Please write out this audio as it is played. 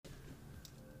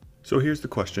So here's the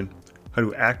question. How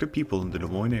do active people in the Des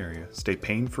Moines area stay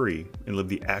pain-free and live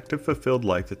the active, fulfilled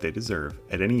life that they deserve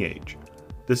at any age?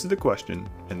 This is the question,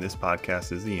 and this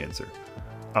podcast is the answer.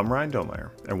 I'm Ryan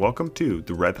Domeyer, and welcome to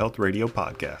the Rev Health Radio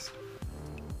Podcast.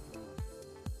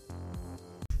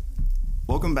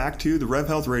 Welcome back to the Rev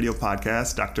Health Radio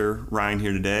Podcast. Dr. Ryan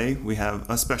here today. We have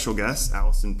a special guest,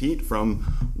 Allison Peet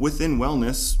from Within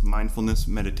Wellness. Mindfulness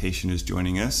Meditation is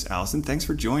joining us. Allison, thanks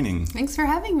for joining. Thanks for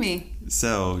having me.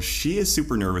 So she is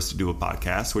super nervous to do a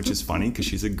podcast, which is funny because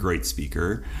she's a great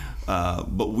speaker.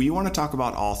 But we want to talk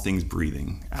about all things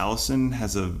breathing. Allison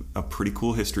has a pretty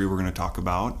cool history we're going to talk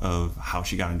about of how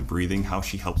she got into breathing, how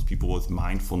she helps people with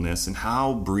mindfulness, and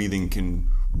how breathing can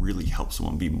really help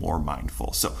someone be more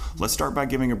mindful. So let's start by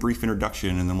giving a brief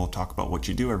introduction, and then we'll talk about what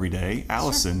you do every day.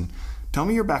 Allison, Sure. Tell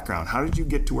me your background. How did you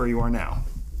get to where you are now?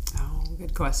 Oh,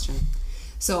 good question.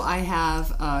 So I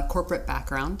have a corporate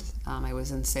background. I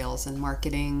was in sales and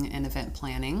marketing and event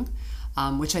planning,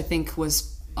 which I think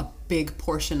was a big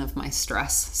portion of my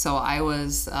stress. So I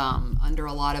was under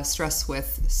a lot of stress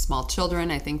with small children.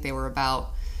 I think they were about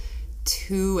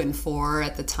 2 and 4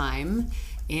 at the time.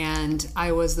 And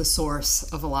I was the source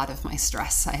of a lot of my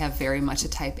stress. I have very much a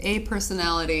type A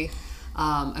personality,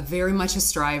 very much a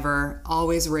striver,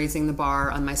 always raising the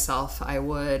bar on myself. I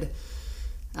would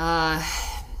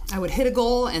hit a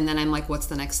goal and then I'm like, what's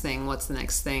the next thing? What's the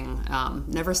next thing?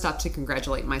 Never stop to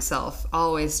congratulate myself,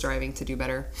 always striving to do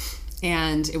better.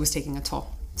 And it was taking a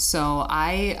toll. So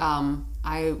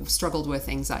I struggled with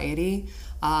anxiety,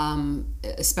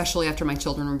 especially after my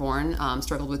children were born,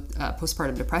 struggled with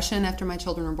postpartum depression after my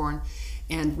children were born,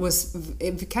 and was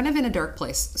kind of in a dark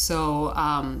place. So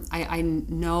I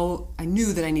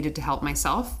knew that I needed to help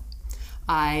myself.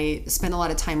 I spent a lot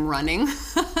of time running,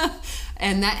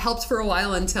 and that helped for a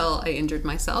while until I injured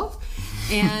myself.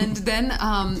 And then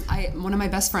one of my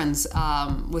best friends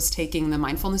was taking the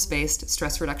mindfulness-based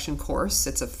stress reduction course.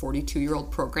 It's a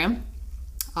 42-year-old program.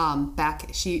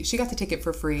 She got to take it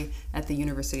for free at the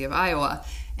University of Iowa,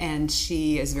 and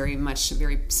she is very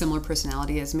similar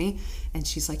personality as me. And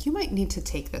she's like, you might need to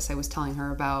take this. I was telling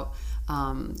her about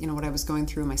what I was going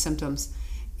through, my symptoms,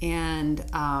 and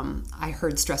I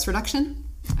heard stress reduction.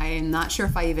 I am not sure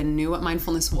if I even knew what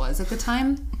mindfulness was at the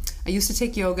time. I used to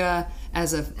take yoga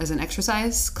as an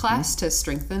exercise class to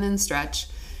strengthen and stretch.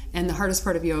 And the hardest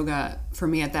part of yoga for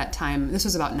me at that time, this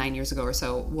was about 9 years ago or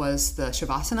so, was the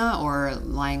shavasana, or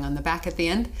lying on the back at the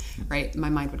end, right? My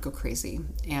mind would go crazy.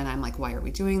 And I'm like, why are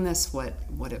we doing this? What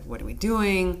are we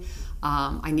doing?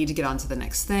 I need to get on to the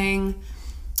next thing.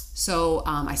 So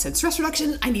I said, stress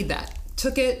reduction, I need that.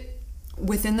 Took it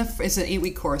it's an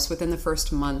 8-week course. Within the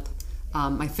first month,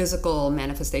 my physical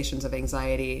manifestations of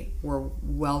anxiety were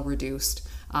well reduced.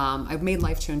 I've made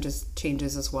life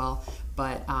changes as well.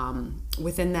 But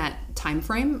within that time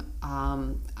frame,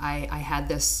 I had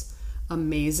this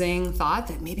amazing thought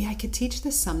that maybe I could teach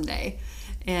this someday.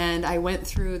 And I went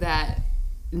through that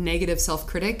negative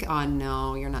self-critic on,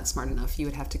 no, you're not smart enough. You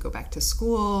would have to go back to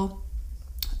school.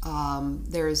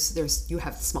 You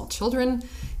have small children.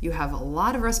 You have a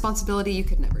lot of responsibility. You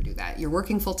could never do that. You're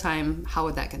working full time. How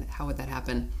would that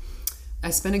happen? I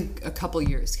spent a couple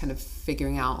years kind of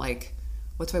figuring out, like,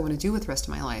 what do I want to do with the rest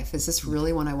of my life? Is this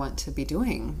really what I want to be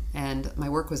doing? And my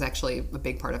work was actually a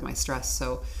big part of my stress.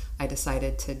 So I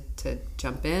decided to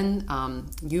jump in.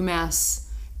 UMass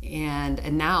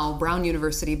and now Brown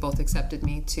University both accepted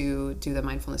me to do the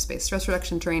mindfulness-based stress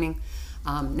reduction training.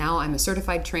 Now I'm a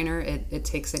certified trainer. It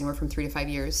takes anywhere from 3 to 5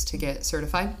 years to get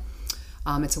certified.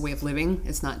 It's a way of living.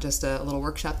 It's not just a little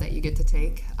workshop that you get to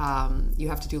take. You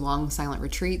have to do long silent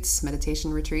retreats,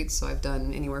 meditation retreats. So I've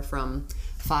done anywhere from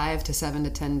 5 to 7 to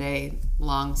 10 day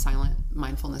long silent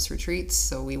mindfulness retreats.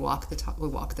 So we walk the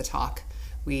talk.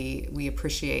 We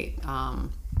appreciate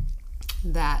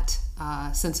that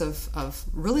sense of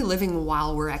really living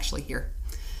while we're actually here.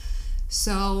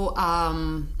 So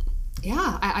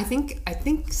I think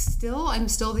I'm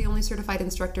still the only certified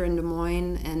instructor in Des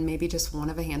Moines, and maybe just one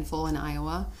of a handful in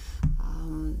Iowa.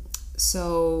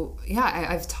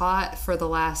 I've taught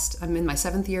I'm in my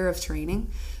 7th year of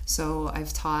training. So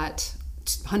I've taught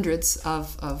hundreds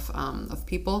of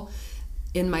people.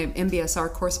 In my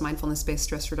MBSR course, Mindfulness-Based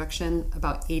Stress Reduction,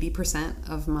 about 80%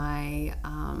 of my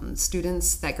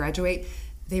students that graduate,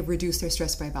 they reduce their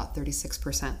stress by about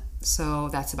 36%. So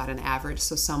that's about an average.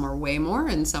 So some are way more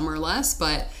and some are less,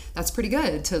 but that's pretty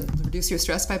good to reduce your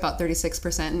stress by about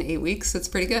 36% in 8 weeks. That's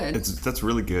pretty good. That's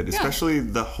really good, especially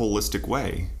the holistic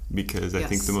way, because I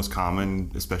think the most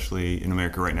common, especially in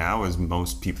America right now, is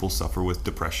most people suffer with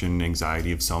depression,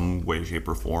 anxiety of some way, shape,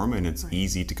 or form, and it's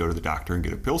easy to go to the doctor and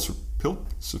get a pill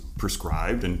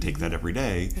prescribed and take that every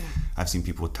day. Yeah. I've seen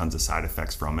people with tons of side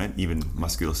effects from it, even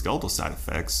musculoskeletal side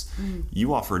effects.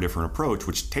 You offer a different approach,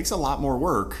 which takes a lot more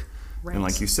work. Right. And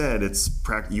like you said, it's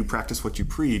you practice what you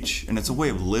preach, and it's a way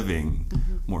of living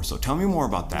more so. Tell me more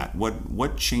about that.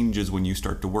 What changes when you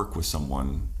start to work with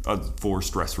someone for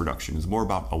stress reduction? Is it more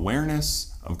about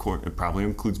awareness? Of course, it probably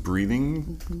includes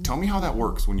breathing. Tell me how that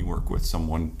works when you work with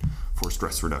someone for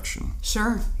stress reduction.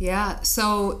 Sure. Yeah.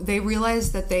 So they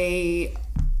realize that they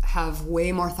have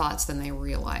way more thoughts than they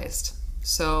realized.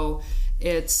 So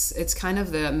it's kind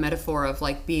of the metaphor of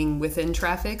like being within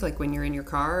traffic, like when you're in your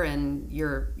car and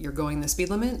you're going the speed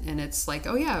limit, and it's like,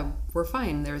 oh yeah, we're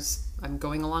fine. I'm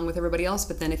going along with everybody else.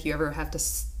 But then if you ever have to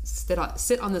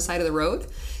sit on the side of the road,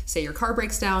 say your car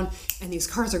breaks down and these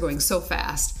cars are going so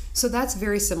fast. So that's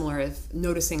very similar of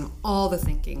noticing all the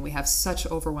thinking. We have such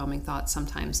overwhelming thoughts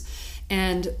sometimes.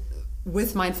 And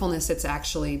with mindfulness, it's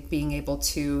actually being able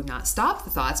to not stop the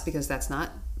thoughts, because that's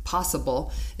not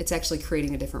possible. It's actually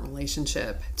creating a different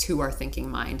relationship to our thinking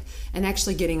mind and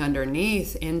actually getting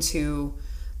underneath into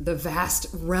the vast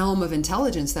realm of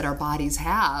intelligence that our bodies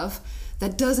have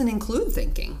that doesn't include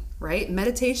thinking, right?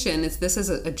 Meditation, this is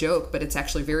a joke, but it's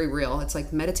actually very real. It's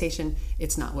like meditation,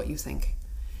 it's not what you think.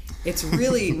 It's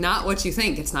really not what you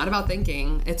think. It's not about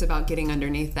thinking. It's about getting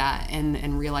underneath that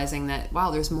and realizing that,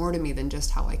 wow, there's more to me than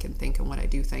just how I can think and what I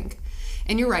do think.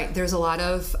 And you're right, there's a lot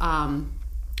of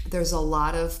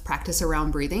practice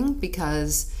around breathing,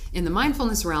 because in the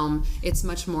mindfulness realm, it's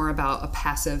much more about a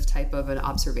passive type of an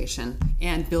observation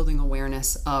and building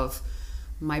awareness of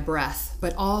my breath.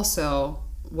 But also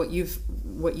what you've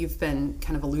been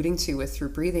kind of alluding to with through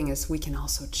breathing is we can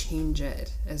also change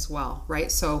it as well, right?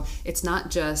 So it's not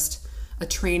just a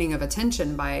training of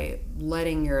attention by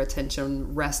letting your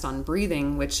attention rest on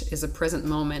breathing, which is a present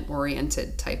moment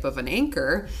oriented type of an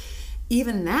anchor.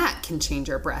 Even that can change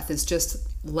our breath. It's just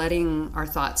letting our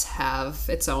thoughts have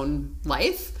its own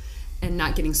life and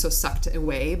not getting so sucked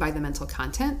away by the mental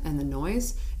content and the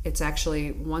noise. It's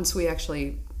actually, once we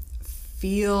actually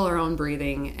feel our own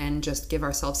breathing and just give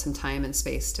ourselves some time and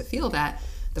space to feel that,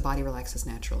 the body relaxes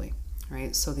naturally,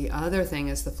 right? So the other thing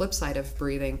is, the flip side of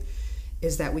breathing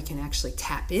is that we can actually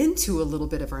tap into a little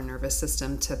bit of our nervous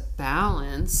system to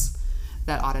balance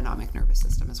that autonomic nervous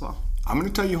system as well. I'm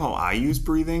going to tell you how I use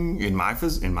breathing in my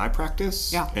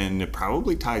practice, and it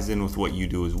probably ties in with what you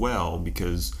do as well,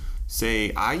 because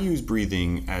say I use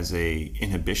breathing as a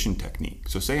inhibition technique.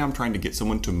 So say I'm trying to get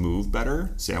someone to move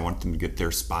better, say I want them to get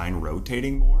their spine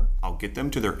rotating more, I'll get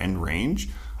them to their end range,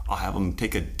 I'll have them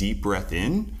take a deep breath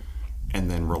in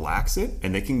and then relax it,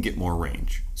 and they can get more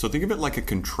range. So think of it like a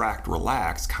contract,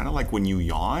 relax, kind of like when you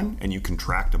yawn and you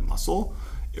contract a muscle,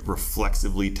 it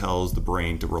reflexively tells the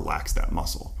brain to relax that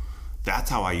muscle. That's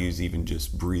how I use even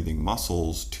just breathing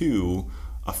muscles to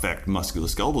affect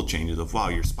musculoskeletal changes of, wow,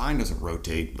 your spine doesn't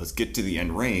rotate, let's get to the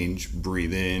end range,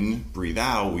 breathe in, breathe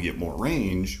out, we get more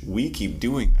range. We keep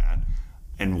doing that.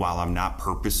 And while I'm not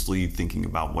purposely thinking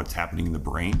about what's happening in the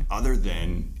brain other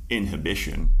than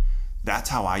inhibition, that's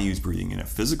how I use breathing in a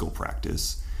physical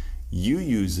practice. You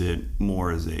use it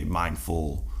more as a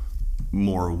mindful,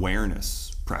 more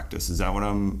awareness practice. Is that what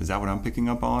I'm picking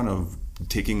up on, of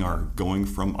going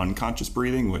from unconscious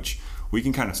breathing, which we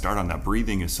can kind of start on that.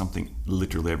 Breathing is something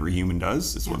literally every human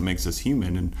does. It's what makes us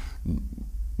human, and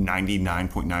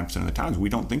 99.9% of the times we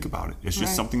don't think about it. It's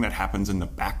just something that happens in the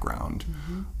background.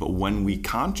 But when we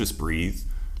conscious breathe,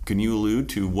 can you allude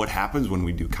to what happens when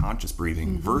we do conscious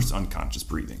breathing versus unconscious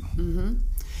breathing?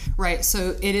 Right,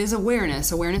 so it is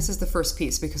awareness. Awareness is the first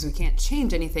piece, because we can't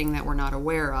change anything that we're not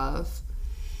aware of.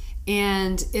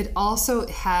 And it also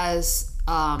has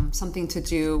something to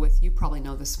do with, you probably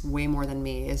know this way more than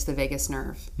me, is the vagus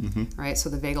nerve, right? So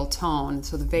the vagal tone.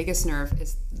 So the vagus nerve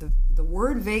is, the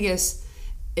word vagus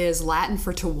is Latin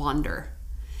for to wander.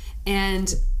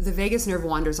 And the vagus nerve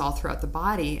wanders all throughout the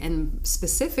body. And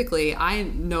specifically, I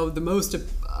know the most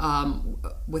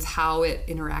with how it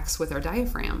interacts with our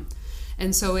diaphragm.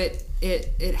 And so it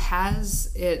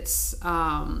has its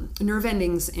nerve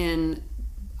endings in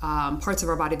parts of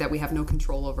our body that we have no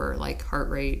control over, like heart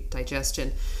rate,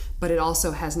 digestion, but it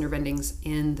also has nerve endings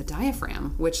in the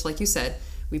diaphragm, which, like you said,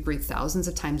 we breathe thousands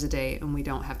of times a day and we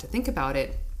don't have to think about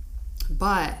it,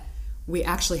 but we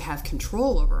actually have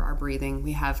control over our breathing.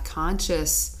 We have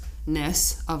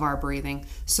consciousness of our breathing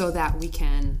so that we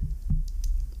can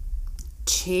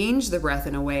change the breath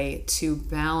in a way to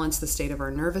balance the state of our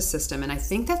nervous system. And I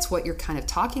think that's what you're kind of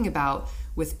talking about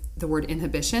with the word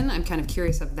inhibition. I'm kind of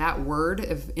curious of that word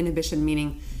of inhibition,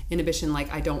 meaning inhibition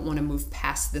like I don't want to move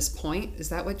past this point. Is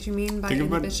that what you mean by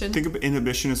inhibition? Think of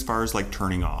inhibition as far as like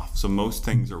turning off. So most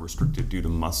things are restricted due to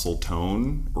muscle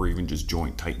tone or even just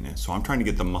joint tightness. So I'm trying to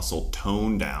get the muscle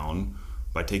tone down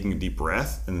by taking a deep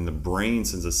breath, and then the brain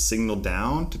sends a signal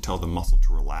down to tell the muscle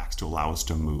to relax, to allow us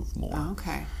to move more.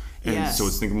 Okay. And so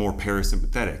it's thinking more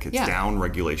parasympathetic. It's down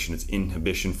regulation. It's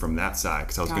inhibition from that side.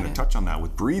 Because I was going to touch on that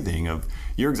with breathing.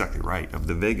 You're exactly right. Of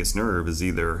the vagus nerve is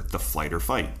either the flight or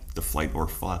fight, the flight or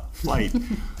flight,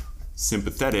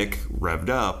 sympathetic revved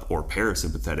up or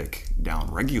parasympathetic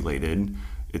down regulated.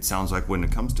 It sounds like when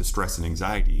it comes to stress and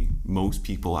anxiety, most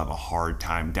people have a hard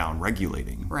time down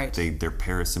regulating. Right. They're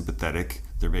parasympathetic.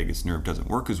 Their vagus nerve doesn't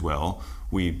work as well.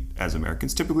 We, as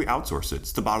Americans, typically outsource it.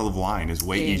 It's the bottle of wine is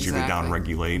way easier to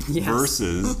down-regulate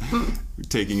versus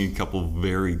taking a couple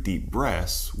very deep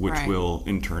breaths, which will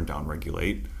in turn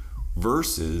down-regulate,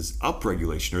 versus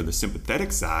upregulation, or the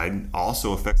sympathetic side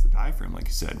also affects the diaphragm, like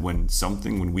you said.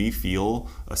 When we feel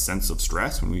a sense of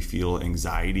stress, when we feel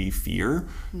anxiety, fear,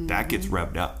 that gets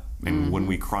revved up. And when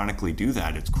we chronically do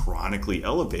that, it's chronically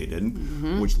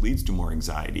elevated, which leads to more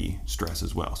anxiety, stress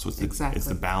as well. So it's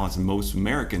the balance. And most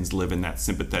Americans live in that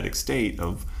sympathetic state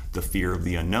of the fear of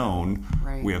the unknown.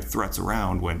 Right. We have threats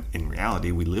around, when in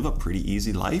reality, we live a pretty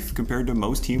easy life compared to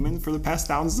most humans for the past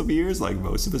thousands of years. Like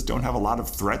most of us don't have a lot of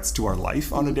threats to our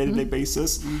life on a day-to-day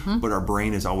basis, but our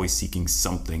brain is always seeking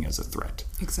something as a threat.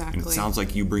 Exactly. And it sounds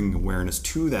like you bring awareness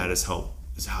to that is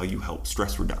how you help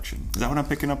stress reduction. Is that what I'm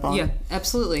picking up on? Yeah,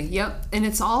 absolutely. Yep. And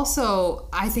it's also,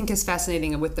 I think is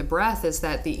fascinating with the breath is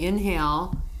that the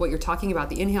inhale, what you're talking about,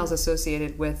 the inhale is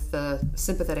associated with the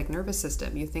sympathetic nervous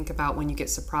system. You think about when you get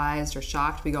surprised or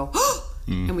shocked, we go,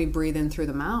 and we breathe in through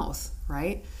the mouth,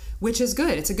 right? Which is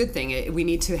good. It's a good thing. We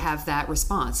need to have that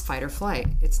response, fight or flight.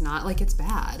 It's not like it's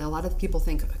bad. A lot of people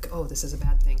think, oh, this is a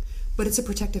bad thing. But it's a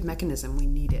protective mechanism. We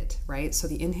need it, right? So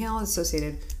the inhale is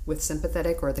associated with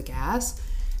sympathetic or the gas.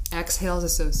 Exhale is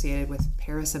associated with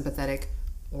parasympathetic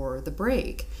or the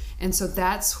brake. And so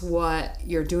that's what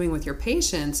you're doing with your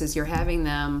patients is you're having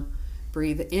them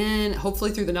breathe in,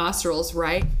 hopefully through the nostrils,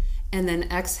 right? And then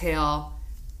exhale,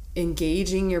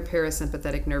 engaging your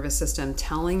parasympathetic nervous system,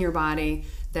 telling your body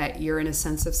that you're in a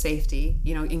sense of safety,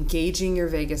 engaging your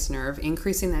vagus nerve,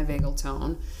 increasing that vagal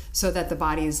tone, so that the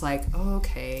body is like, oh,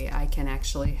 okay, I can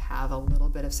actually have a little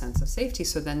bit of sense of safety.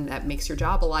 So then that makes your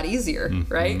job a lot easier,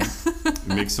 right? It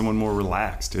makes someone more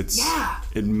relaxed.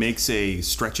 It makes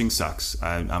stretching sucks.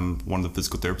 I'm one of the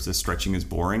physical therapists that stretching is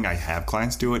boring. I have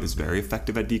clients do it. It's very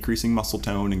effective at decreasing muscle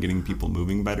tone and getting people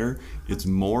moving better. It's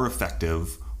more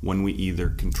effective when we either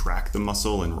contract the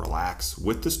muscle and relax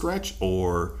with the stretch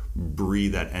or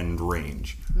breathe at end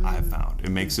range. I have found it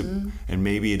makes it, and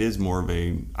maybe it is more of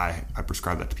I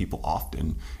prescribe that to people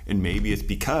often, and maybe it's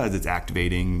because it's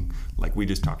activating, like we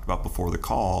just talked about before the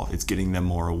call, it's getting them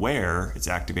more aware. It's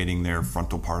activating their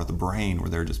frontal part of the brain where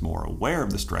they're just more aware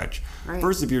of the stretch. Right.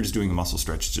 Versus if you're just doing a muscle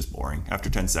stretch, it's just boring. After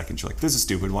 10 seconds, you're like, this is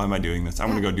stupid. Why am I doing this? I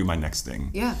want to go do my next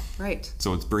thing. Yeah, right.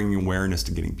 So it's bringing awareness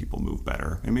to getting people move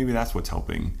better, and maybe that's what's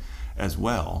helping as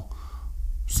well.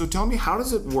 So tell me, how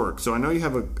does it work? So I know you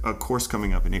have a course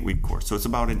coming up, an 8-week course. So it's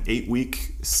about an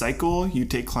 8-week cycle you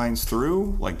take clients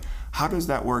through. Like, how does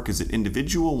that work? Is it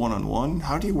individual, one-on-one?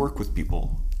 How do you work with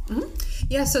people?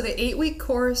 Yeah, so the 8-week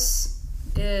course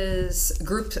is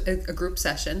a group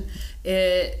session.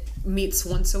 It meets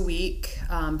once a week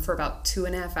for about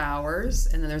 2.5 hours,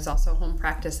 and then there's also home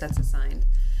practice that's assigned.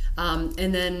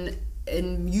 And then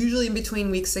usually in between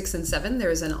week 6 and 7,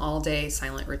 there's an all-day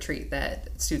silent retreat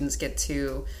that students get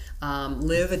to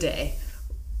live a day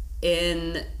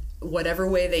in whatever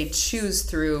way they choose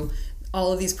through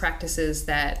all of these practices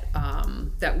that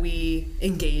we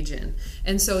engage in.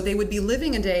 And so they would be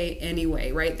living a day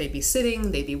anyway, right? They'd be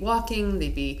sitting, they'd be walking,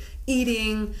 they'd be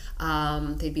eating,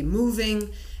 they'd be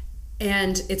moving.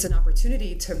 And it's an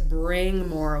opportunity to bring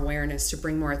more awareness, to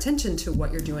bring more attention to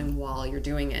what you're doing while you're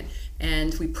doing it.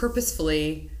 And we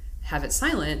purposefully have it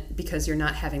silent because you're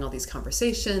not having all these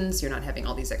conversations, you're not having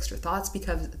all these extra thoughts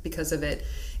because of it.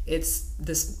 It's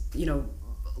this,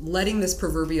 letting this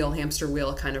proverbial hamster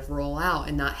wheel kind of roll out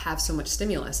and not have so much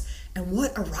stimulus. And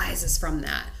what arises from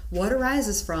that? What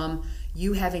arises from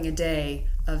you having a day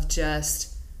of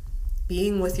just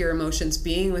being with your emotions,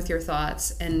 being with your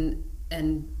thoughts, and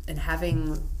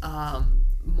having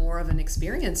more of an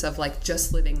experience of like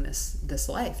just living this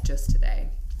life just today.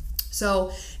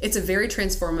 So it's a very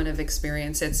transformative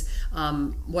experience. It's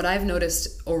what I've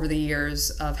noticed over the years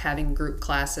of having group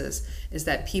classes is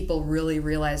that people really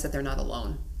realize that they're not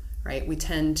alone, right? We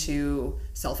tend to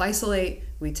self-isolate.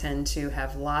 We tend to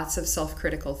have lots of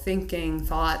self-critical thinking,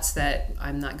 thoughts that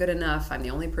I'm not good enough, I'm the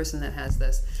only person that has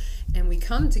this. And we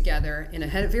come together in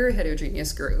a very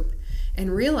heterogeneous group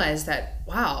and realize that,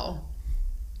 wow,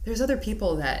 there's other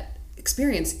people that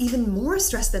experience even more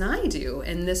stress than I do.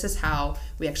 And this is how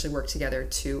we actually work together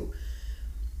to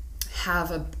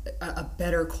have a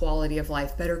better quality of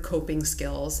life, better coping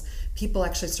skills. People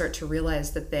actually start to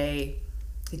realize that they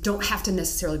don't have to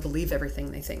necessarily believe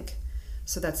everything they think.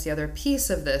 So that's the other piece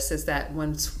of this, is that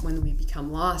when we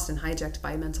become lost and hijacked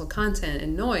by mental content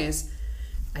and noise,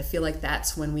 I feel like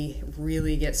that's when we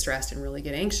really get stressed and really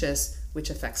get anxious, which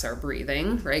affects our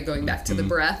breathing, right? Going back to the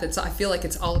breath, I feel like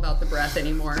it's all about the breath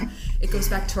anymore. It goes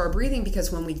back to our breathing,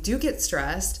 because when we do get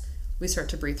stressed, we start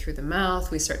to breathe through the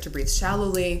mouth, we start to breathe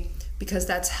shallowly, because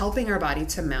that's helping our body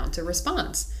to mount a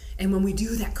response. And when we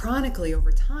do that chronically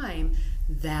over time,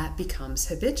 that becomes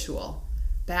habitual.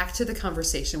 Back to the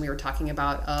conversation we were talking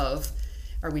about of,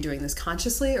 are we doing this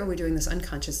consciously or are we doing this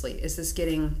unconsciously? Is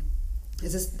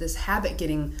this habit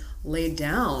getting laid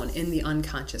down in the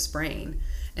unconscious brain?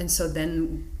 And so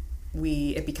then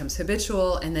it becomes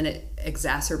habitual, and then it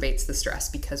exacerbates the stress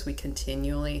because we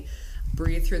continually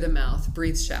breathe through the mouth,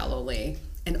 breathe shallowly,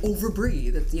 and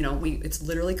overbreathe. It's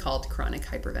literally called chronic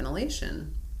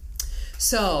hyperventilation.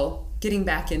 So getting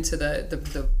back into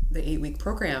the 8-week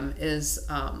program is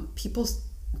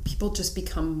people just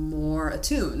become more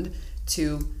attuned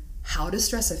to, how does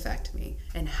stress affect me,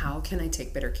 and how can I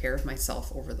take better care of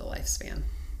myself over the lifespan?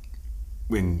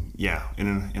 In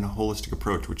a holistic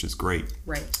approach, which is great.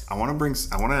 Right. I want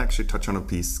to actually touch on a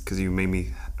piece, because you made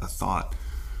me a thought.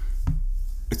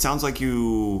 It sounds like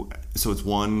so it's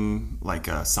one, like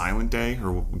a silent day,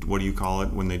 or what do you call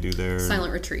it when they do their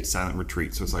silent retreat? Silent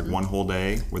retreat. So it's like one whole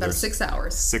day where there's 6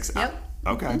 hours. 6 hours. Yep.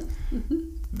 Okay. Mm-hmm.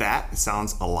 That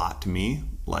sounds a lot to me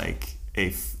like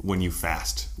when you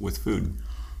fast with food.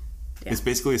 Yeah. It's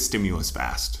basically a stimulus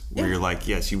fast, where you're like,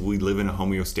 yes, we live in a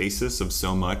homeostasis of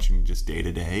so much and just day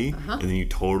to day, and then you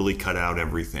totally cut out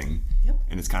everything. Yep.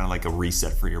 And it's kind of like a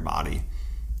reset for your body.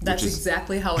 That's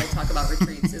exactly how I talk about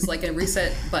retreats. It's like a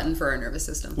reset button for our nervous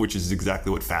system. Which is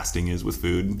exactly what fasting is with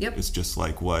food. Yep. It's just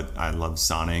like what I love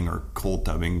sauning or cold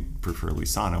tubbing, preferably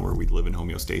sauna, where we live in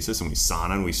homeostasis and we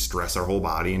sauna and we stress our whole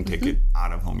body and take it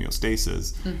out of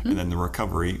homeostasis. And then the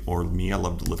recovery, or me, I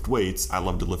love to lift weights.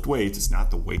 It's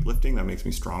not the weightlifting that makes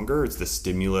me stronger. It's the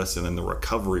stimulus and then the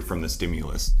recovery from the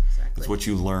stimulus. Exactly. It's what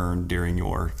you learn during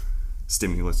your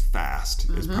stimulus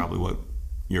fast is probably what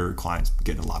your clients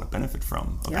get a lot of benefit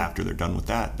from. After they're done with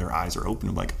that, their eyes are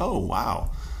open, like, oh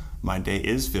wow, my day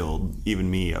is filled.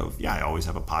 Even me, I always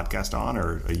have a podcast on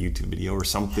or a YouTube video or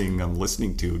something I'm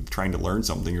listening to, trying to learn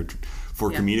something or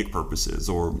for comedic purposes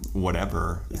or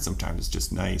whatever. Sometimes it's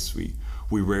just nice. We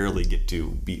rarely get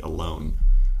to be alone.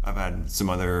 I've had some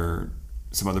other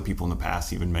people in the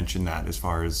past even mention that, as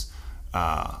far as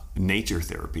nature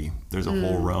therapy. There's a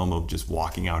whole realm of just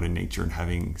walking out in nature and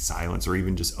having silence, or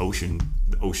even just ocean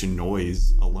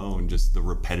noise alone, just the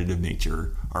repetitive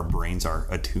nature. Our brains are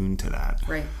attuned to that.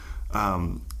 Right.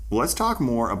 Let's talk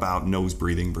more about nose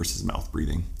breathing versus mouth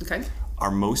breathing. Okay.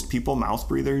 Are most people mouth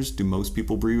breathers? Do most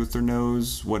people breathe with their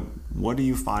nose? What do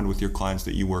you find with your clients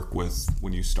that you work with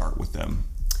when you start with them?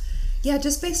 Yeah,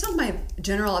 just based on my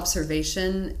general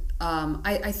observation,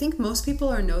 I think most people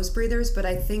are nose breathers, but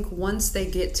I think once they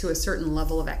get to a certain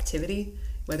level of activity,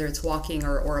 whether it's walking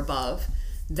or above,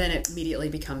 then it immediately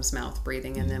becomes mouth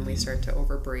breathing, and then we start to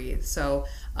overbreathe. So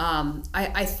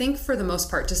I think for the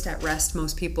most part, just at rest,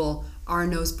 most people are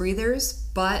nose breathers,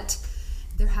 but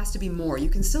there has to be more. You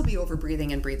can still be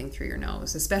overbreathing and breathing through your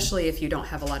nose, especially if you don't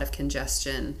have a lot of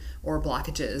congestion or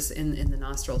blockages in the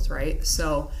nostrils, right?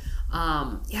 So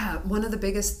one of the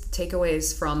biggest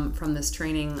takeaways from this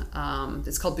training,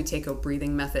 it's called Buteyko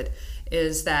breathing method,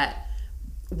 is that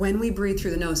when we breathe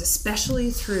through the nose,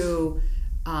 especially through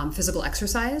physical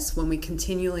exercise, when we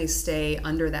continually stay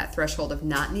under that threshold of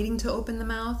not needing to open the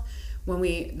mouth, when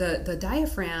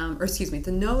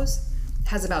the nose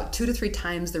has about 2 to 3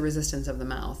 times the resistance of the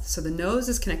mouth. So the nose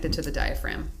is connected to the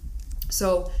diaphragm.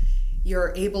 So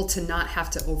you're able to not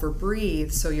have to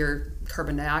overbreathe, so your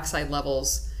carbon dioxide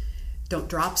levels don't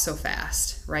drop so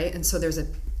fast, right? And so there's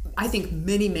I think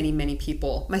many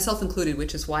people, myself included,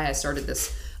 which is why I started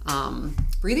this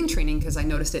breathing training, because I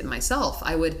noticed it in myself.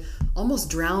 I would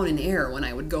almost drown in air when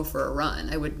I would go for a run.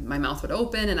 My mouth would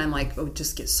open and I'm like, would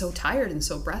just get so tired and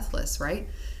so breathless, right?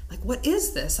 Like, what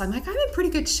is this? I'm like, I'm in pretty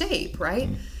good shape, right?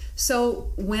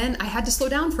 So when I had to slow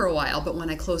down for a while, but when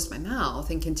I closed my mouth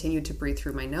and continued to breathe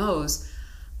through my nose,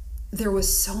 there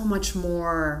was so much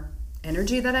more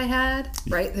energy that I had,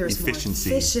 right? There's efficiency.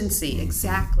 More efficiency,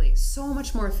 exactly. So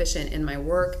much more efficient in my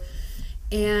work.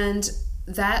 And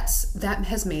that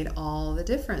has made all the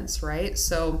difference, right?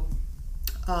 So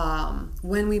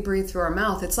when we breathe through our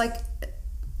mouth, it's like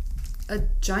a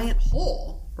giant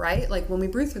hole, right? Like when we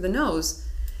breathe through the nose,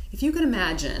 if you can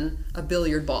imagine a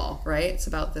billiard ball, right? It's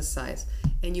about this size.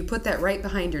 And you put that right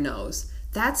behind your nose.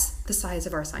 That's the size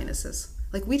of our sinuses.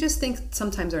 Like we just think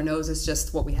sometimes our nose is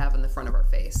just what we have in the front of our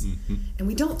face. And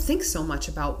we don't think so much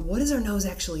about what is our nose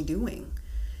actually doing.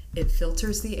 It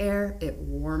filters the air, it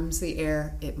warms the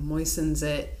air, it moistens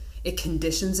it, it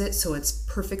conditions it so it's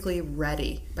perfectly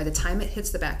ready by the time it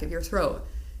hits the back of your throat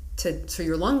so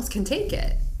your lungs can take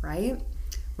it, right?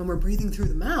 When we're breathing through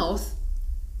the mouth,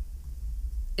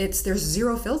 there's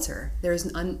zero filter. There's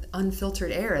an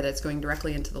unfiltered air that's going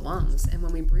directly into the lungs. And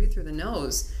when we breathe through the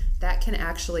nose, that can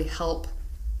actually help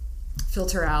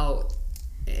filter out.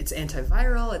 It's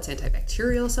antiviral, it's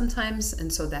antibacterial sometimes,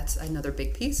 and so that's another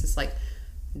big piece. It's like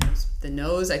the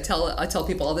nose. I tell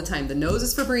people all the time, the nose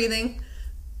is for breathing,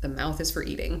 the mouth is for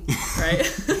eating, right?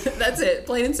 That's it,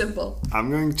 plain and simple. I'm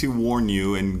going to warn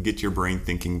you and get your brain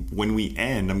thinking. When we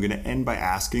end, I'm going to end by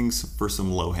asking for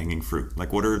some low-hanging fruit.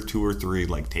 Like, what are 2 or 3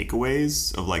 like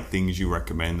takeaways of like things you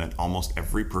recommend that almost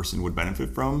every person would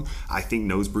benefit from? I think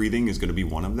nose breathing is going to be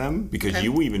one of them, because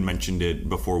you even mentioned it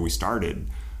before we started.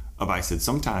 I said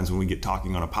sometimes when we get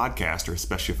talking on a podcast, or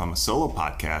especially if I'm a solo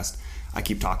podcast, I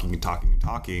keep talking and talking and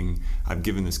talking. I've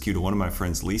given this cue to one of my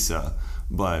friends, Lisa.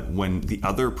 But when the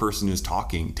other person is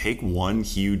talking, take one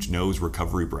huge nose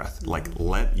recovery breath. Like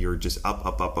you're just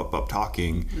up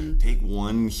talking. Take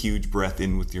one huge breath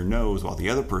in with your nose while the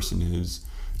other person is,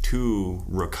 to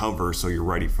recover so you're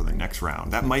ready for the next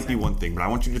round. That might be one thing, but I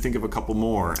want you to think of a couple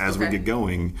more as we get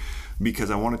going,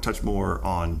 because I want to touch more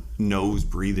on nose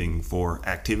breathing for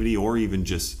activity, or even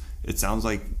just, it sounds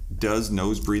like, does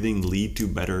nose breathing lead to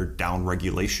better down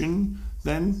regulation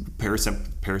than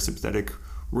parasympathetic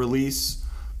release,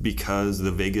 because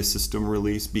the vagus system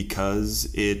release, because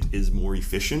it is more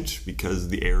efficient, because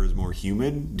the air is more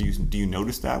humid? Do you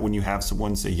notice that when you have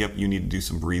someone say, yep, you need to do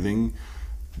some breathing,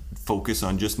 focus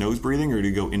on just nose breathing, or do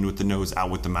you go in with the nose, out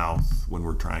with the mouth when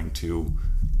we're trying to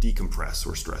decompress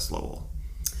or stress level?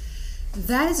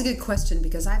 That is a good question,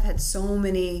 because I've had so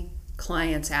many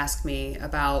clients ask me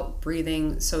about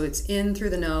breathing. So it's in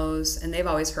through the nose, and they've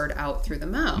always heard out through the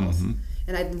mouth.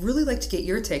 And I'd really like to get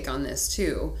your take on this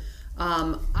too.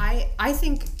 I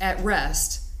think at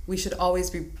rest,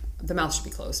 the mouth should be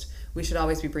closed. We should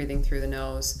always be breathing through the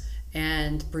nose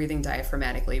and breathing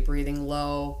diaphragmatically, breathing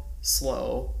low,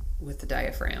 slow with the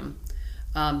diaphragm.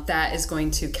 That is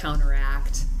going to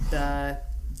counteract the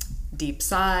deep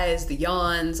sighs, the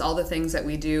yawns, all the things that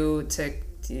we do to,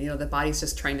 the body's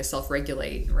just trying to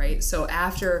self-regulate, right? So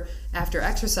after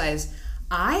exercise,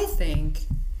 I think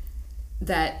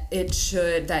that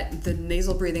the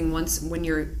nasal breathing, when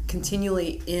you're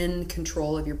continually in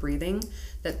control of your breathing,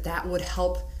 that would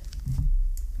help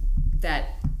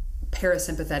that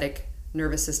parasympathetic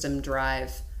nervous system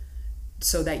drive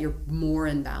so that you're more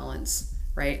in balance,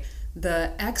 right?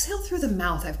 The exhale through the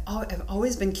mouth, I've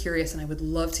always been curious, and I would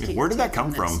love to get Where did that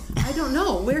come from? I don't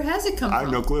know. Where has it come from? I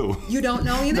have no clue. You don't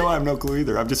know either? No, I have no clue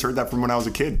either. I've just heard that from when I was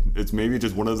a kid. It's maybe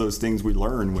just one of those things we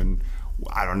learn when,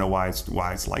 I don't know why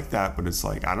it's like that, but it's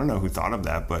like, I don't know who thought of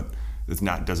that, but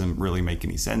doesn't really make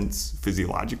any sense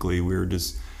physiologically. We're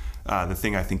just, the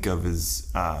thing I think of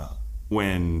is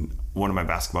when one of my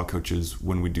basketball coaches,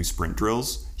 when we do sprint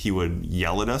drills, he would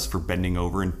yell at us for bending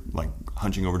over and like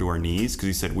hunching over to our knees, because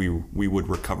he said we would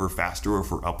recover faster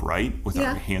if we're upright with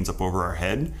our hands up over our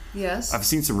head. Yes. I've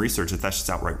seen some research that's just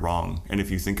outright wrong. And if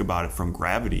you think about it from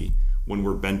gravity, when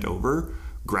we're bent over,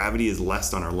 gravity is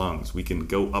less on our lungs. We can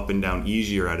go up and down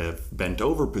easier at a bent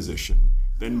over position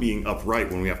than being upright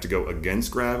when we have to go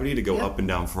against gravity to go up and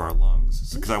down for our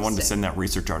lungs. Because I wanted to send that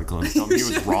research article and tell me he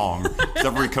was wrong.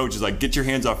 Every coach is like, get your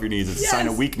hands off your knees. It's a sign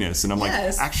of weakness. And I'm like,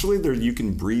 actually, you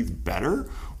can breathe better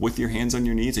with your hands on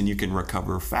your knees, and you can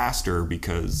recover faster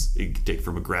because it can take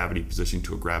from a gravity position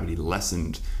to a gravity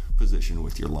lessened position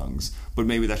with your lungs. But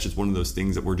maybe that's just one of those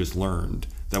things that we're just learned,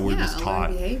 that we're just taught.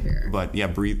 Behavior. But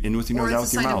breathe in with your nose, out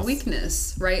with your mouth. Or it's a sign of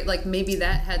weakness, right? Like maybe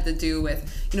that had to do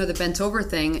with, the bent over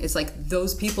thing. Is like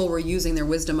those people were using their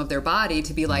wisdom of their body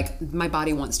to be like, my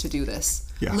body wants to do this.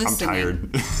 Yeah, listening. I'm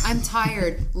tired. I'm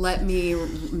tired. Let me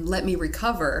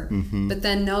recover. But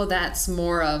then no, that's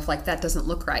more of like, that doesn't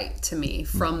look right to me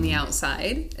from the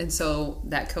outside. And so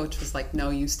that coach was like, no,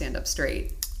 you stand up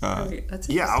straight. Right. That's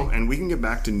and we can get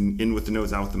back to in with the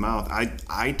nose, out with the mouth.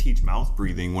 I teach mouth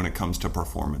breathing when it comes to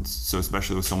performance. So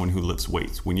especially with someone who lifts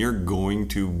weights, when you're going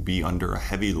to be under a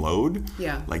heavy load,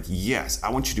 like, yes, I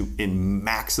want you to in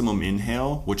maximum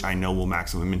inhale, which I know will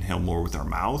maximum inhale more with our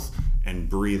mouth, and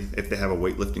breathe if they have a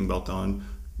weightlifting belt on,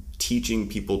 teaching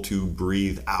people to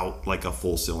breathe out like a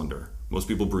full cylinder. Most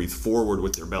people breathe forward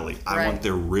with their belly. I want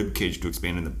their rib cage to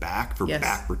expand in the back for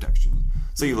back protection.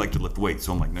 Say you like to lift weights,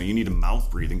 so I'm like, no, you need to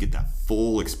mouth breathe and get that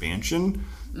full expansion.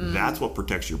 That's what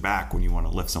protects your back when you want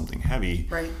to lift something heavy.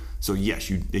 Right. So yes,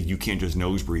 you can't just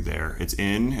nose breathe there. It's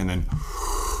in and then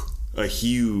a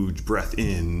huge breath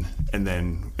in, and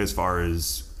then as far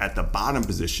as at the bottom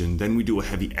position, then we do a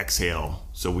heavy exhale.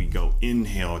 So we go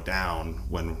inhale down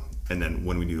and then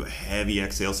when we do a heavy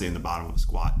exhale, say in the bottom of a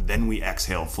squat, then we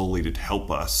exhale fully to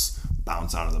help us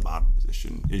bounce out of the bottom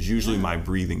position. Is usually my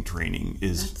breathing training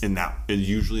is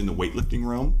usually in the weightlifting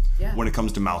realm when it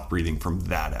comes to mouth breathing from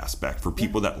that aspect for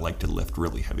people that like to lift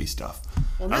really heavy stuff.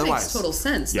 Well, that makes total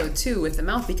sense though too with the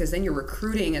mouth, because then you're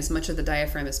recruiting as much of the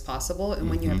diaphragm as possible, and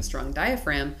when you have a strong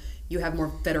diaphragm, you have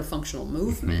better functional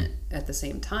movement at the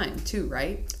same time too,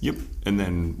 right? Yep. And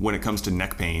then when it comes to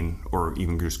neck pain or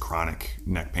even just chronic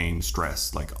neck pain,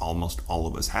 stress, like almost all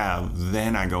of us have,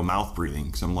 then I go mouth breathing.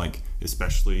 Because I'm like,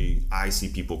 especially I see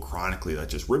people chronically that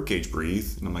just ribcage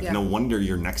breathe. And I'm like, no wonder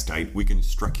your neck's tight. We can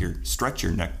stretch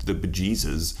your neck to the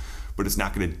bejesus, but it's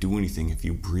not going to do anything if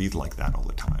you breathe like that all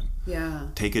the time. Yeah.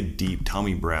 Take a deep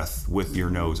tummy breath with your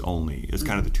nose only. It's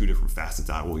kind of the two different facets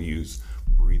I will use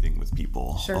breathing with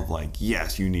people of like,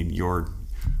 yes, you need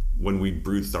when we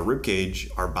breathe our rib cage,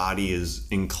 our body is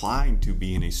inclined to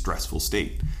be in a stressful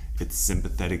state. It's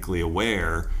sympathetically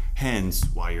aware, hence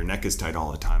why your neck is tight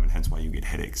all the time and hence why you get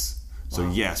headaches. So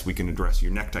yes, we can address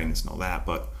your neck tightness and all that,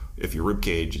 but if you're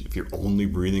only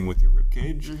breathing with your rib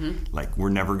cage, like we're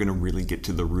never going to really get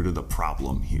to the root of the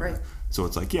problem here. Right. So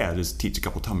it's like, just teach a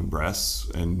couple tummy breaths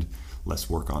and let's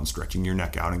work on stretching your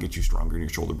neck out and get you stronger in your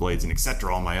shoulder blades and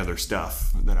etc. All my other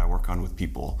stuff that I work on with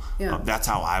people. That's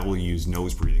how I will use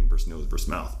nose breathing versus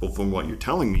mouth. But from what you're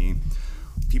telling me,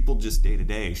 people just day to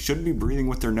day should be breathing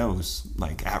with their nose,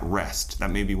 like at rest.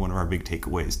 That may be one of our big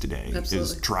takeaways today.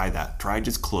 Absolutely. Is try that. Try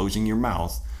just closing your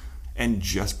mouth and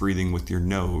just breathing with your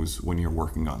nose when you're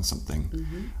working on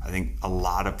something. I think a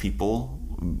lot of people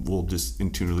will just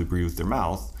intuitively breathe with their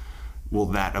mouth. Will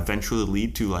that eventually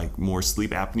lead to like more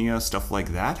sleep apnea, stuff like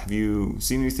that? Have you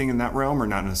seen anything in that realm, or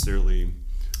not necessarily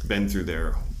been through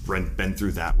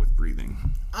that with breathing?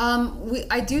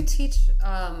 I do teach,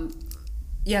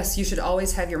 yes, you should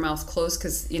always have your mouth closed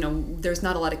because, there's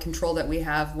not a lot of control that we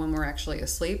have when we're actually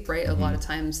asleep, right? A lot of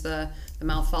times the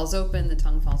mouth falls open, the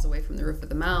tongue falls away from the roof of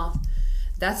the mouth.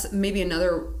 That's maybe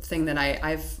another thing that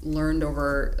I've learned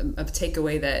over a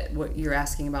takeaway, that what you're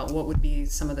asking about, what would be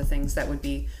some of the things that would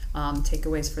be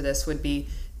takeaways for this would be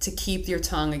to keep your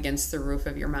tongue against the roof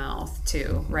of your mouth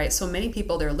too, right? So many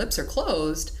people, their lips are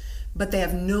closed, but they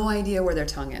have no idea where their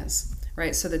tongue is,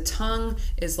 right? So the tongue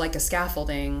is like a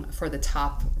scaffolding for the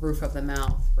top roof of the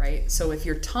mouth, right? So if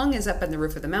your tongue is up in the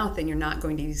roof of the mouth, then you're not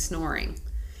going to be snoring.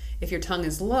 If your tongue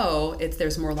is low,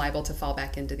 there's more liable to fall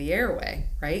back into the airway,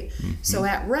 right? So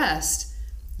at rest,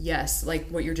 yes, like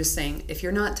what you're just saying, if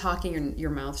you're not talking, your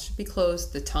mouth should be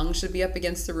closed, the tongue should be up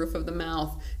against the roof of the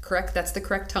mouth. Correct? That's the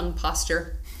correct tongue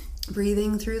posture.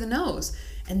 Breathing through the nose.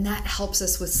 And that helps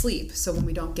us with sleep. So when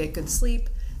we don't get good sleep,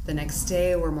 the next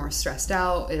day we're more stressed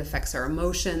out, it affects our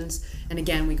emotions, and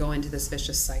again, we go into this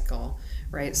vicious cycle,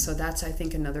 right? So that's, I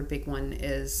think, another big one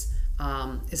is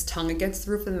tongue against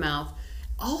the roof of the mouth.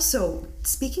 Also,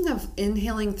 speaking of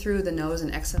inhaling through the nose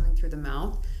and exhaling through the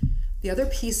mouth, the other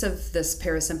piece of this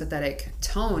parasympathetic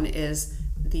tone is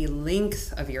the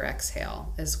length of your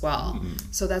exhale as well.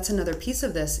 So that's another piece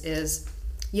of this is,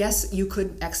 yes, you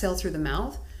could exhale through the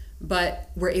mouth,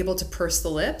 but we're able to purse the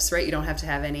lips, right? You don't have to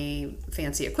have any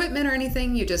fancy equipment or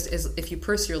anything. You just, if you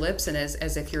purse your lips and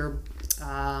as if you're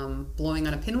blowing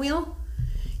on a pinwheel,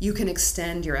 you can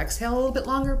extend your exhale a little bit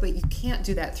longer, but you can't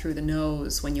do that through the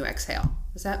nose when you exhale.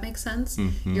 Does that make sense?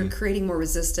 You're creating more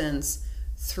resistance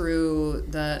through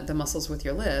the muscles with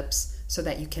your lips so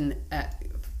that you can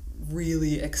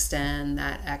really extend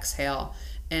that exhale.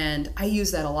 And I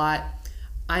use that a lot.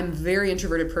 I'm a very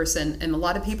introverted person, and a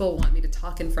lot of people want me to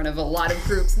talk in front of a lot of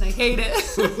groups, and I hate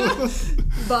it.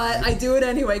 But I do it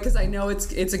anyway because I know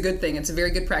it's a good thing. It's a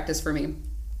very good practice for me.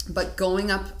 But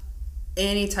going up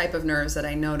any type of nerves that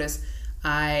I notice,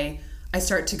 I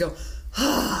start to go,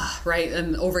 right,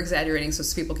 and over-exaggerating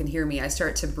so people can hear me. I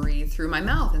start to breathe through my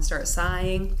mouth and start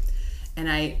sighing.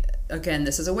 And again,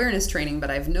 this is awareness training, but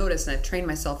I've noticed, and I've trained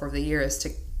myself over the years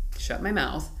to shut my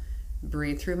mouth,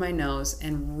 breathe through my nose,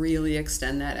 and really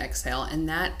extend that exhale. And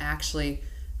that actually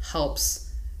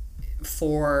helps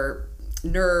for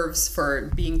nerves,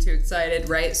 for being too excited,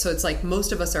 right? So it's like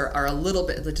most of us are a little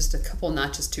bit, just a couple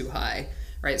notches too high,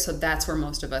 right? So that's where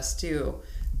most of us do.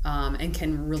 And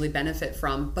can really benefit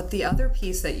from. But the other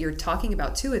piece that you're talking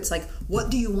about too, it's like,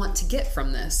 what do you want to get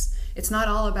from this? It's not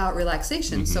all about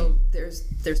relaxation. So there's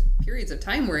periods of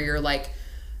time where you're like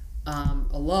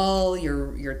a lull,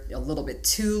 you're a little bit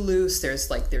too loose. There's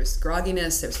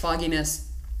grogginess, there's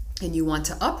fogginess, and you want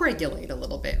to upregulate a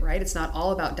little bit, right? It's not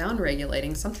all about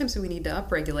downregulating. Sometimes we need to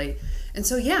upregulate. And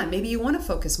so maybe you want to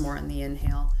focus more on the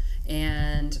inhale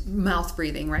and mouth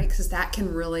breathing, right? Because that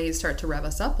can really start to rev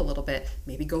us up a little bit.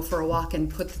 Maybe go for a walk and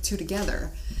put the two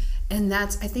together. And I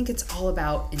think it's all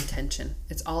about intention.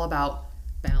 It's all about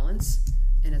balance,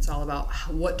 and it's all about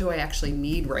what do I actually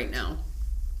need right now?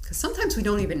 Because sometimes we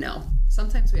don't even know.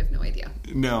 Sometimes we have no idea.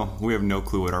 No, we have no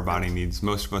clue what our body needs.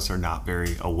 Most of us are not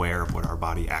very aware of what our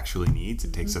body actually needs.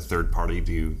 It takes a third party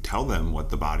to tell them what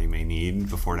the body may need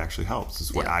before it actually helps. This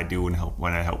is what I do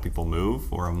when I help people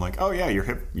move, or I'm like, oh yeah, your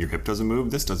hip doesn't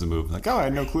move, this doesn't move. Like, oh, I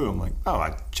had no clue. I'm like, oh,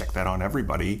 I check that on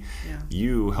everybody. Yeah.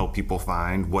 You help people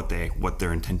find what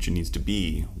their intention needs to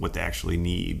be, what they actually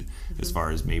need, as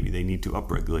far as maybe they need to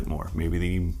upregulate more. Maybe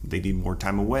they need more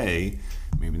time away.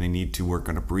 Maybe they need to work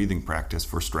on a breathing practice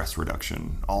for stress reduction.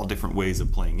 All different ways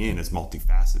of playing in is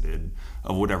multifaceted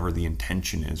of whatever the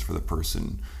intention is for the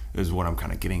person, is what I'm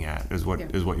kind of getting at, is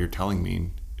what you're telling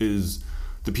me. Is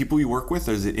the people you work with,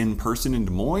 is it in person in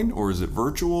Des Moines or is it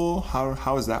virtual? How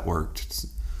has that worked?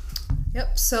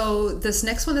 Yep. So this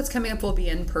next one that's coming up will be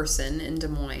in person in Des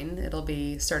Moines. It'll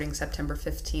be starting September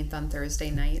 15th on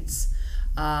Thursday nights.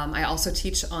 I also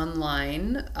teach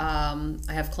online.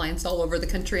 I have clients all over the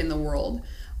country and the world.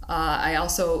 I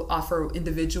also offer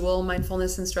individual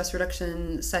mindfulness and stress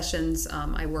reduction sessions.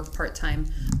 I work part-time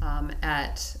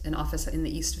at an office in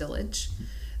the East Village.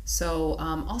 So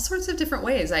all sorts of different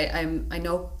ways. I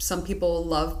know some people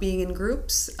love being in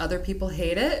groups. Other people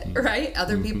hate it, right?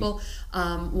 Other people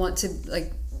want to,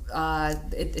 like,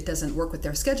 it doesn't work with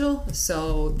their schedule.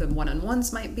 So the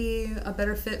one-on-ones might be a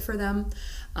better fit for them.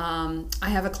 I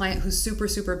have a client who's super,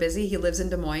 super busy. He lives in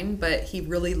Des Moines, but he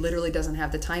really literally doesn't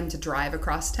have the time to drive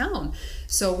across town.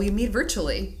 So we meet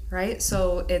virtually, right?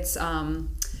 So it's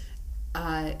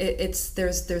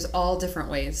there's all different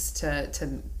ways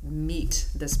to meet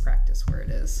this practice where it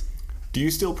is. Do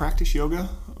you still practice yoga,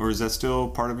 or is that still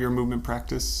part of your movement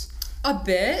practice? A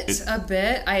bit.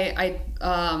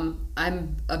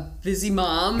 I'm a busy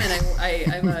mom, and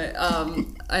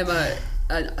I'm a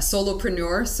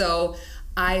solopreneur, so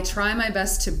I try my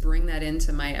best to bring that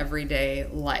into my everyday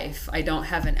life. I don't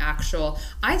have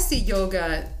I see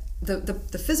yoga,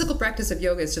 the physical practice of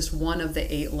yoga is just one of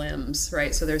the 8 limbs,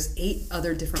 right? So there's 8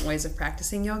 other different ways of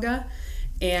practicing yoga.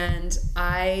 And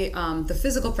the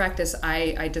physical practice,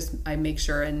 I make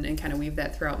sure and kind of weave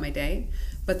that throughout my day.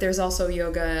 But there's also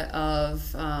yoga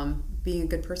of being a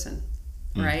good person,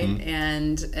 right?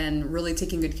 And really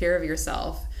taking good care of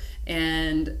yourself,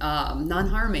 and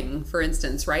non-harming, for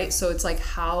instance, right? So it's like,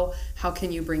 how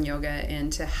can you bring yoga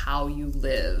into how you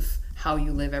live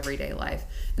everyday life?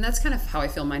 And that's kind of how I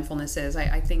feel mindfulness is.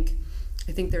 I think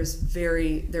there's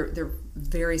they're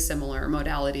very similar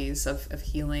modalities of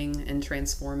healing and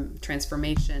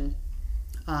transformation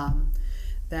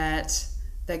that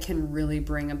can really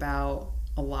bring about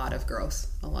a lot of growth,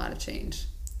 a lot of change.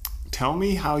 Tell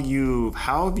me how have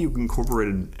you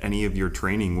incorporated any of your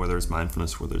training, whether it's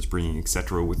mindfulness, whether it's breathing,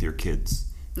 etc., with your kids?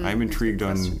 I'm intrigued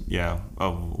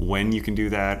of when you can do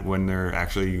that, when they're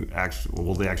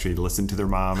will they actually listen to their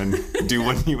mom and do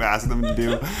what you ask them to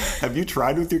do? Have you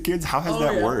tried with your kids? How has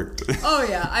that worked? Oh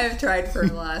yeah, I have tried for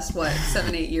the last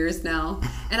 7-8 years now,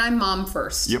 and I'm mom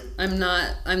first. Yep. I'm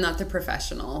not the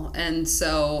professional, and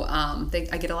so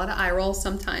I get a lot of eye rolls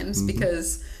sometimes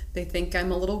because they think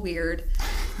I'm a little weird,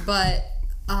 but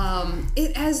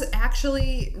it has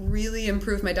actually really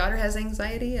improved. My daughter has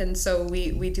anxiety, and so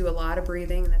we do a lot of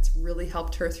breathing, and that's really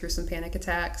helped her through some panic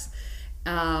attacks.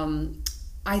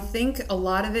 I think a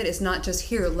lot of it is not just,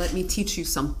 here, let me teach you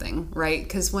something, right?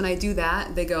 Because when I do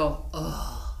that, they go,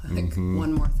 oh, like,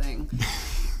 one more thing.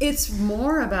 It's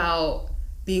more about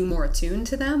being more attuned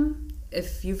to them.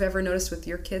 If you've ever noticed with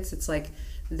your kids, it's like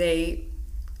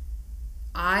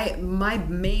my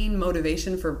main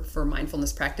motivation for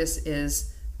mindfulness practice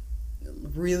is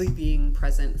really being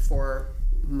present for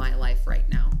my life right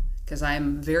now, because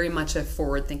I'm very much a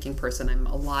forward-thinking person.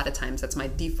 A lot of times that's my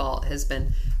default, has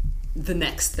been the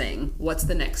next thing. What's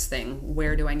the next thing?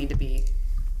 Where do I need to be?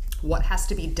 What has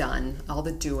to be done? All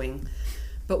the doing.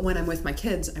 But when I'm with my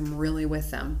kids, I'm really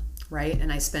with them. right?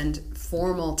 And I spend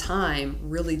formal time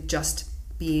really just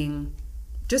being,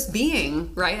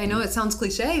 right? I know it sounds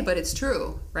cliche, but it's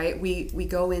true, right? We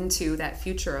go into that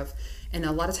future of, and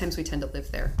a lot of times we tend to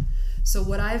live there. So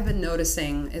what I've been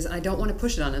noticing is, I don't want to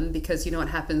push it on them, because you know what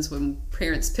happens when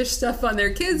parents push stuff on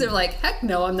their kids? They're like, heck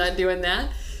no, I'm not doing that.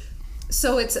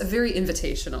 So it's very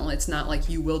invitational. It's not like,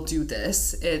 you will do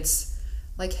this. It's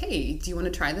like, hey, do you want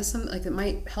to try this? Like, it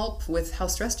might help with how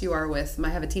stressed you are with, I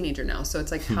have a teenager now. So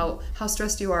it's like how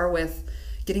stressed you are with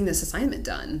getting this assignment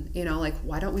done. You know, like,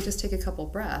 why don't we just take a couple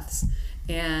breaths?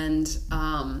 And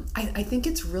I think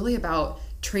it's really about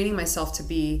training myself to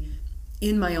be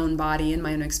in my own body, in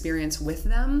my own experience with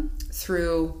them,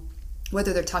 through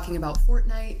whether they're talking about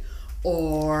Fortnite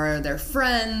or their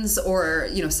friends or,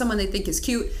 you know, someone they think is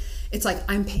cute. It's like,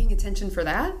 I'm paying attention for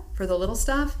that, for the little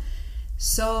stuff,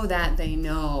 so that they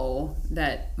know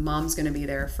that mom's going to be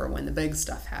there for when the big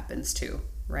stuff happens too,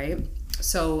 right?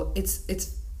 So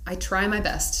I try my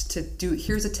best to do,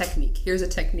 here's a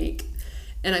technique.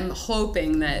 And I'm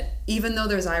hoping that even though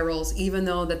there's eye rolls, even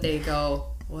though that they go,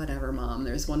 whatever, mom,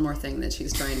 there's one more thing that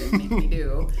she's trying to make me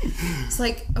do. It's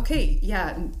like, okay,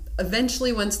 yeah,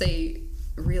 eventually once they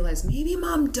realize maybe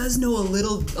mom does know a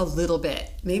little bit,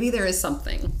 maybe there is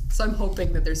something. So I'm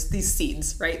hoping that there's these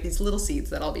seeds, right? These little seeds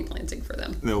that I'll be planting for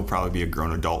them. They'll probably be a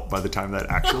grown adult by the time that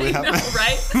actually happens.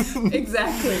 Right?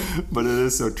 Exactly. But it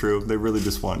is so true. They really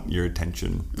just want your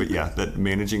attention. But yeah, that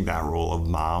managing that role of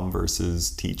mom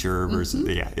versus teacher versus,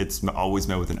 it's always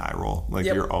met with an eye roll. Like,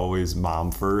 you're always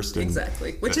mom first. And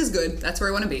exactly. Which is good. That's where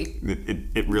I want to be.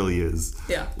 It really is.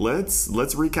 Yeah. Let's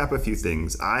recap a few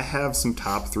things. I have some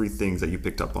top 3 things that you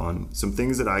picked up on. Some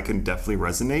things that I can definitely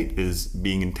resonate is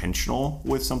being intentional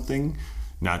with something,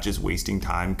 not just wasting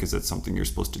time because it's something you're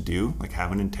supposed to do. Like,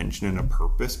 have an intention and a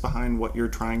purpose behind what you're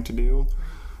trying to do.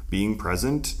 Being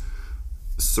present,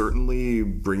 certainly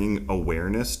bringing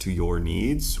awareness to your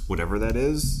needs, whatever that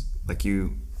is. Like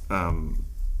and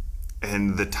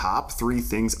the top 3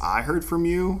 things I heard from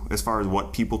you as far as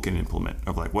what people can implement,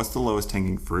 of like, what's the lowest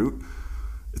hanging fruit?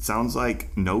 It sounds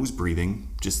like nose breathing,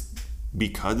 just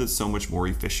because it's so much more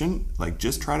efficient. Like,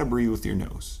 just try to breathe with your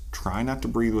nose. Try not to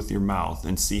breathe with your mouth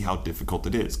and see how difficult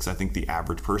it is. Because I think the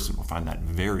average person will find that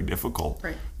very difficult,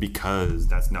 right? Because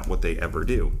that's not what they ever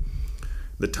do.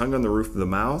 The tongue on the roof of the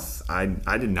mouth, I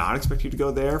did not expect you to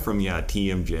go there from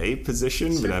TMJ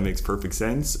position, sure. But that makes perfect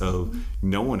sense. Of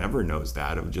no one ever knows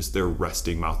that, of just their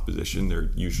resting mouth position.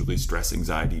 They're usually stress,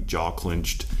 anxiety, jaw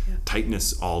clenched,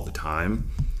 tightness all the time.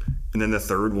 And then the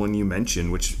third one you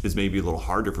mentioned, which is maybe a little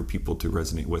harder for people to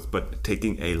resonate with, but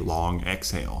taking a long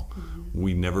exhale.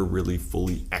 We never really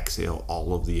fully exhale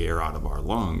all of the air out of our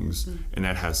lungs, and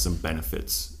that has some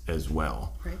benefits as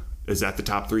well. Right. Is that the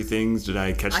top 3 things? Did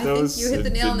I catch those? I think you hit the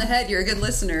nail on the head. You're a good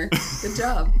listener. Good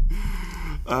job.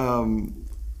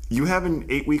 You have an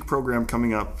 8-week program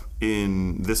coming up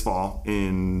in this fall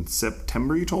in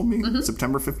September, you told me?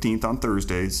 September 15th on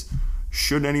Thursdays.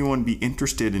 Should anyone be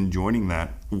interested in joining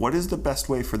that, what is the best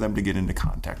way for them to get into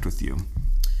contact with you?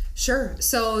 Sure.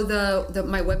 So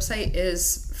my website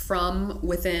is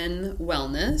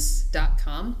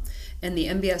fromwithinwellness.com, and the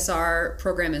MBSR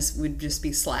program would just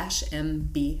be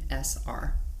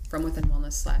 /MBSR, From Within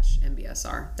Wellness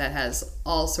 /MBSR. That has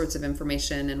all sorts of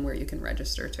information and where you can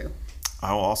register too.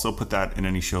 I'll also put that in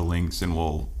any show links, and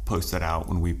we'll post that out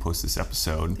when we post this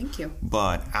episode. Thank you.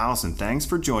 But Allison, thanks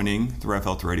for joining the Rev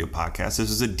Health Radio podcast. This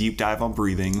is a deep dive on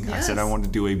breathing. Yes. I said I wanted to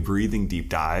do a breathing deep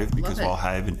dive because while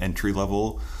I have an entry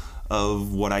level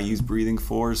of what I use breathing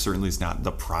for, certainly it's not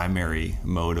the primary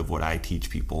mode of what I teach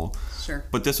people. Sure.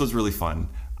 But this was really fun.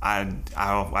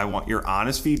 I want your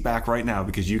honest feedback right now,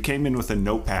 because you came in with a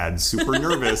notepad, super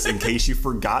nervous in case you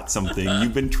forgot something.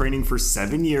 You've been training for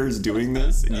 7 years doing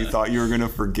this, and you thought you were going to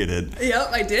forget it. Yep,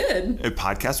 I did. A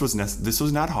podcast this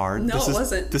was not hard. No, it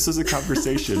wasn't. This is a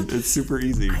conversation. It's super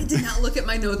easy. I did not look at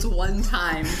my notes one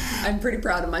time. I'm pretty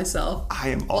proud of myself. I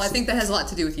am also. Well, I think that has a lot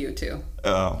to do with you too.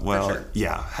 Sure.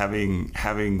 Yeah,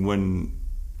 having when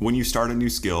you start a new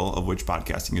skill, of which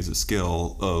podcasting is a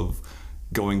skill, of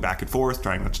going back and forth,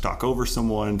 trying not to talk over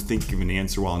someone, think of an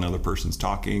answer while another person's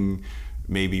talking,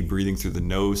 maybe breathing through the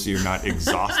nose so you're not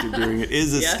exhausted during it,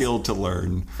 is a skill to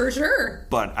learn. For sure.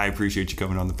 But I appreciate you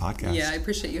coming on the podcast. Yeah, I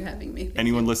appreciate you having me.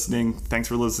 Anyone listening, thanks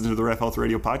for listening to the Rev Health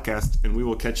Radio podcast, and we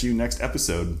will catch you next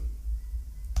episode.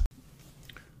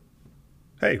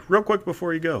 Hey, real quick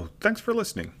before you go, thanks for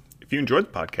listening. If you enjoyed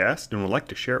the podcast and would like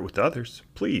to share it with others,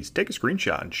 please take a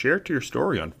screenshot and share it to your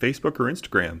story on Facebook or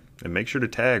Instagram, and make sure to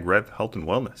tag Rev Health and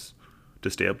Wellness. To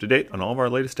stay up to date on all of our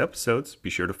latest episodes, be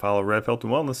sure to follow Rev Health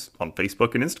and Wellness on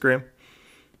Facebook and Instagram.